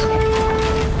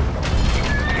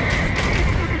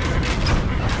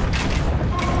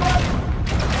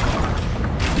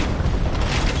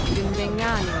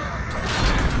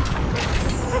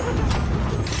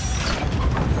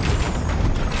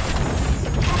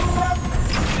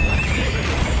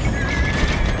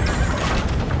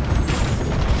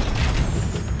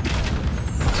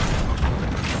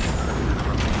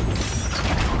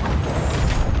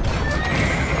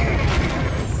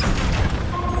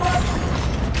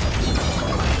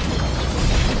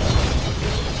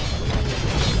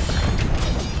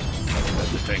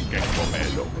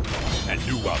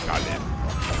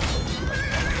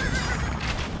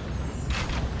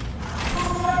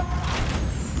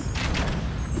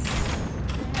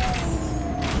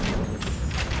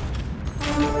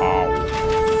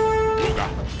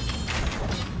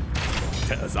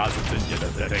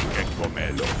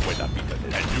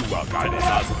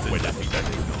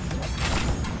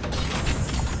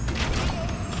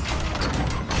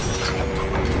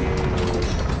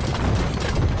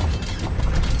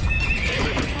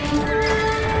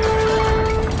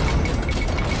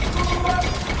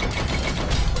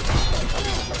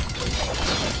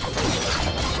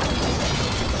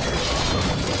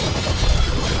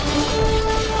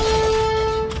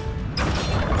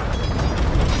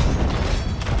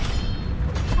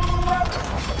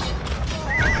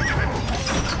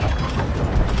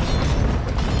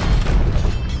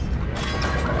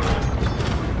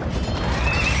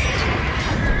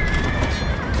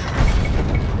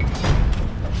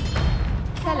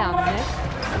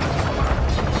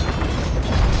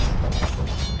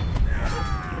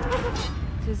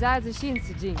 Zazi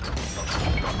Shinsijin.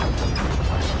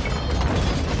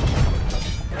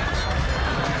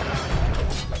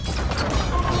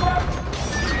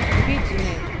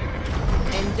 Vigine.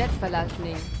 Enjet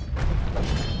Falashning.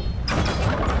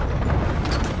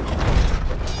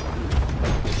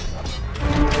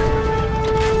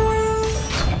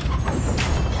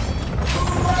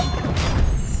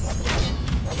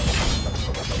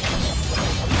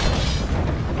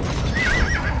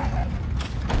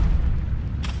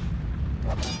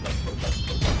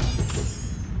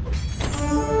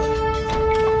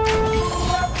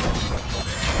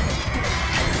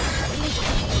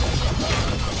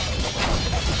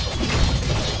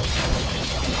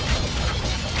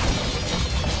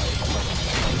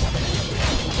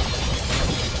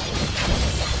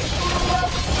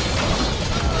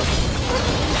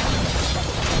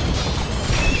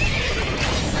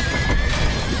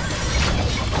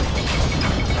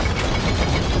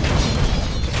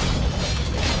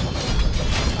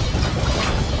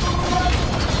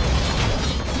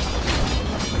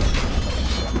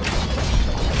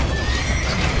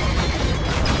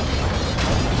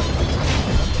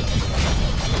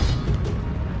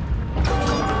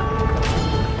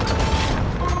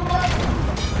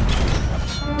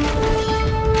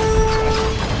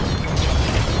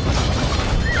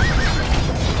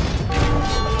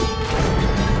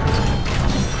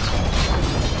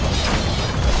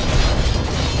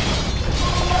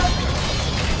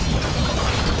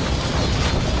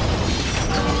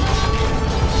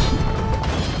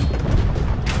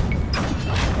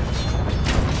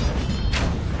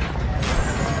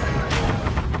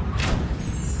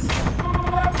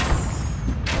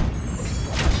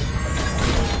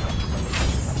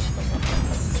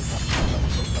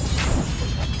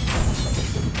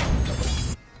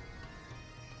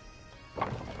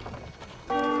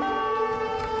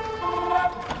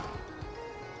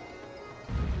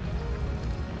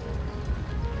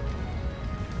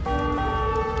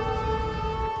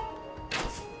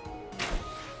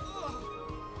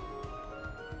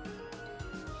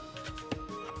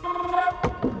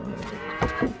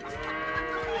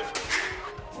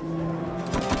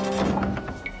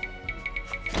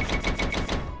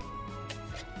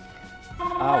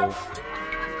 Au.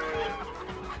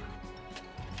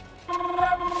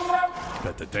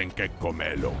 Petetenke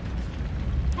komelo.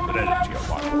 Relcia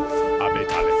walo.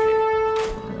 Abetaleke.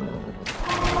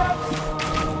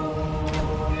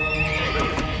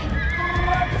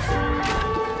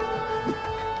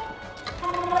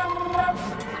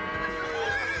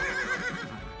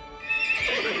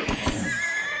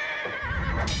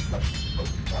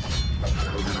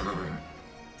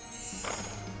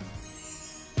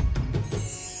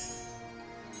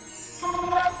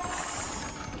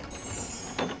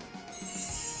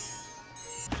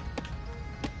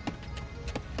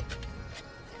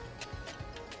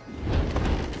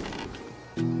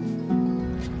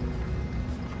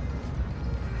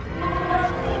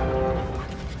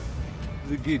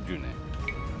 Zigidjune.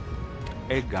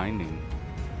 Egaining.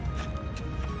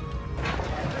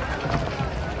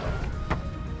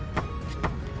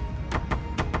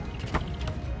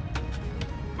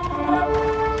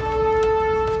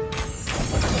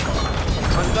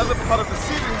 Another part of the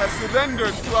city has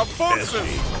surrendered to our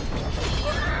forces!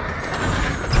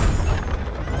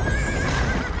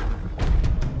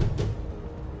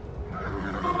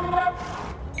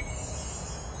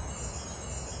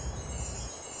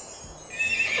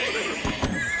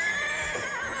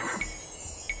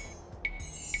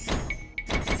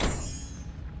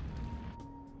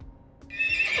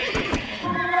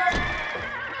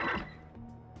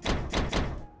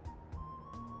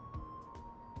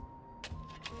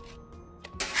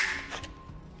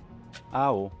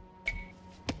 Au.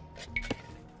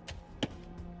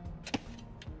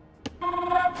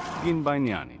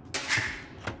 Ginbainyani.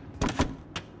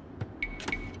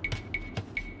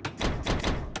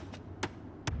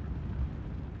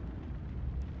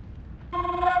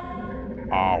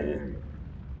 Au.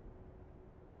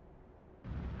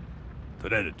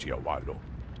 Relcia walo.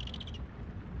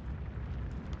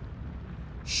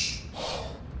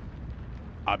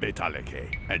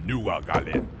 Abetaleke. And Nuwa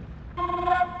Galin.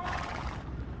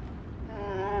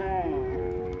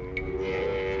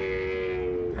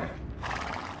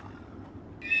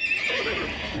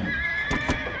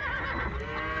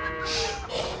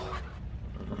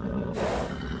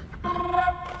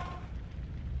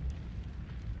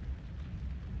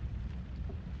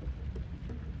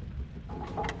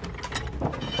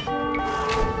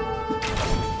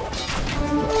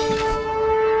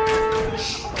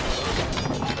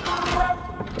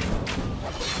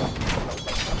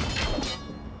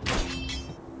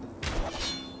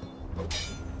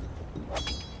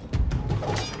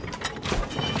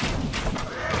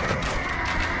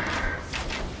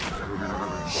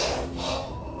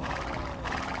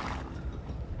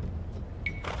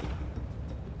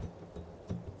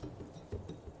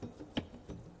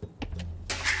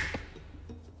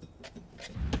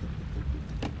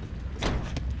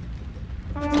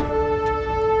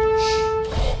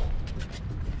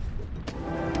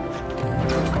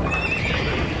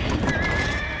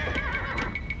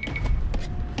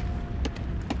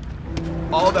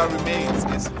 All that remains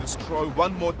is to destroy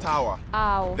one more tower.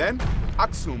 Ow. Then,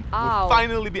 Aksum Ow. will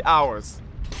finally be ours.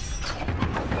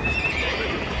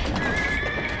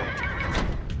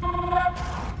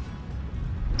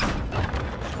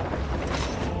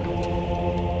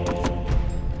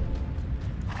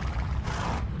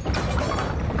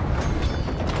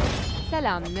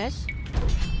 Selamnesh.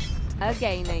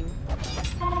 Gaining.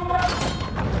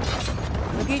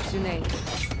 Gitjune.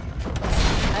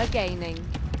 Gaining.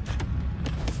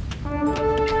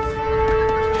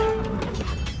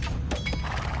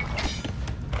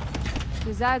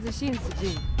 Güzel zişin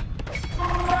sıcın.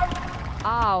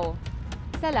 Au.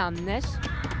 Selamneş.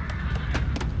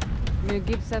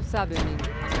 Mügib sefsabönin.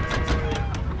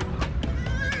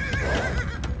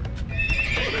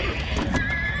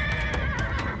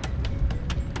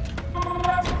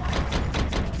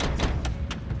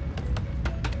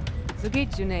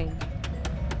 Zugit Junay.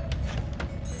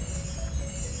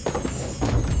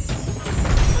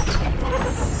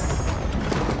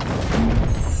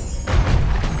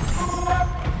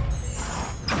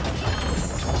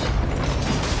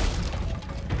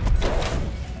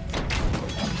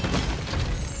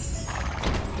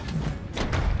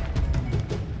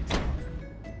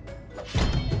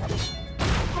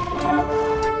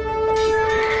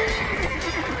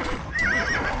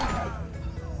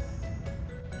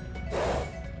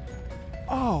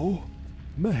 Au,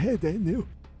 mahedenu.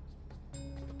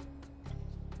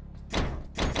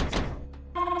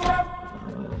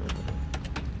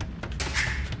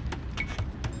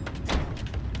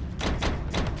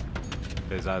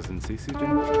 Bezazen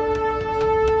Sisiden.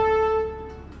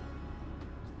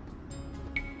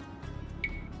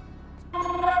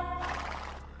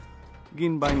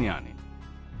 Ginbanyani.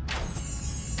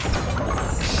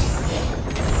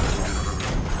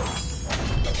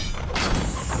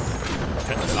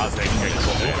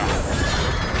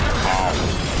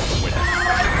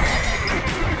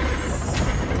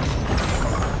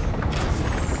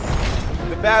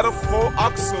 The battle for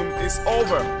Aksum is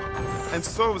over, and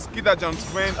so is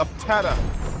Gidajan's reign of terror.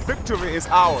 Victory is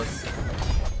ours.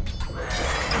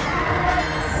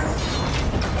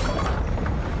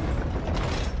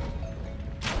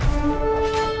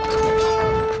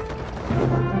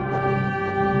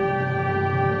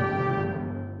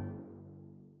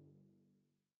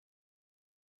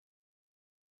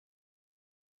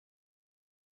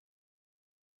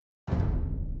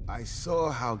 I saw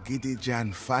how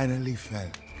Gidejan finally fell,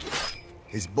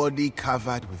 his body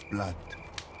covered with blood.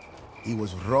 He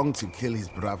was wrong to kill his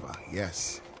brother,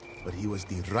 yes, but he was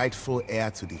the rightful heir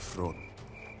to the throne.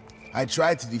 I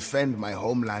tried to defend my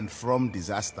homeland from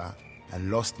disaster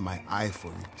and lost my eye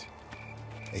for it.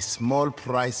 A small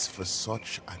price for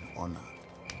such an honor.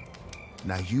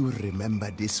 Now you remember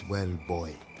this well,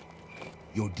 boy.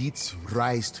 Yodit's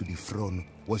rise to the throne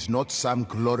was not some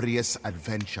glorious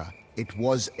adventure. It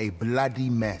was a bloody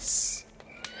mess.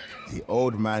 The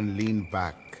old man leaned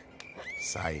back,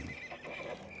 sighing.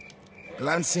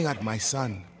 Glancing at my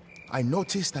son, I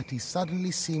noticed that he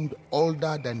suddenly seemed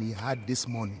older than he had this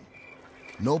morning.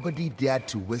 Nobody dared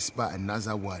to whisper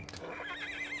another word.